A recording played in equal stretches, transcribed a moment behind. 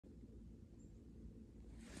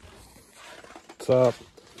What's up?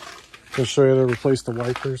 I'm going to show you how to replace the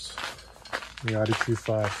wipers in the Audi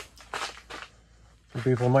Q5. Some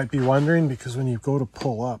people might be wondering, because when you go to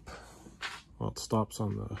pull up, well, it stops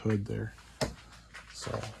on the hood there.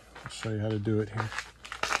 So I'll show you how to do it here.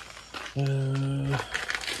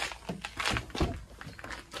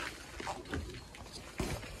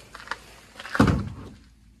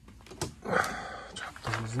 Chop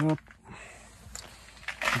those up.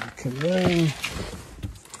 You can then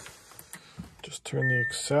just turn the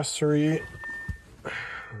accessory,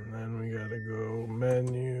 and then we gotta go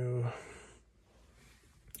menu,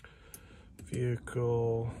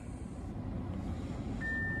 vehicle.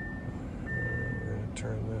 I'm gonna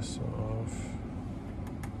turn this off.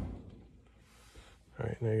 All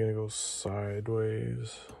right, now you're gonna go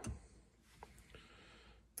sideways.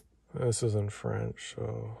 This is in French,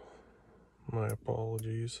 so my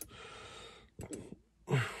apologies.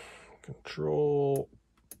 Control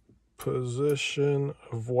position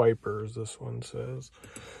of wipers, this one says.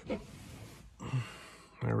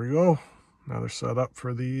 There we go. Now they're set up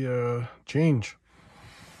for the change.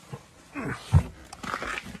 All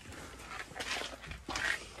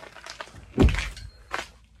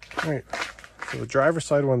right, so the driver's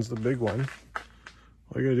side one's the big one.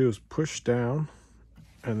 All you gotta do is push down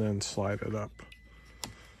and then slide it up.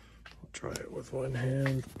 I'll try it with one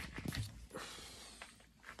hand.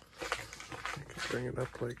 Bring it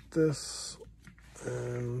up like this,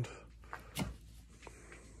 and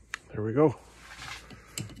there we go.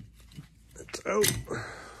 It's out.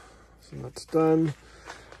 So that's done. You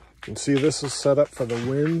can see this is set up for the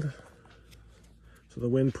wind. So the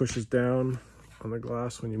wind pushes down on the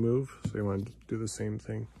glass when you move. So you want to do the same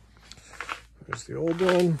thing. There's the old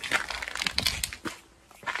one.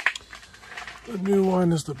 The new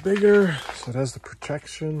one is the bigger, so it has the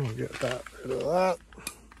protection. We'll get that rid of that.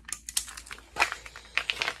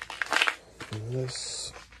 And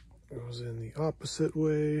this goes in the opposite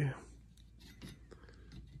way.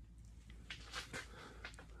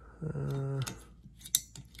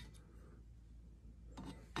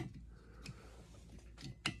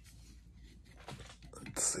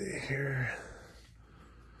 Let's see here.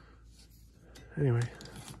 Anyway,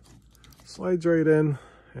 slides right in,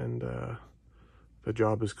 and the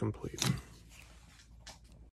job is complete.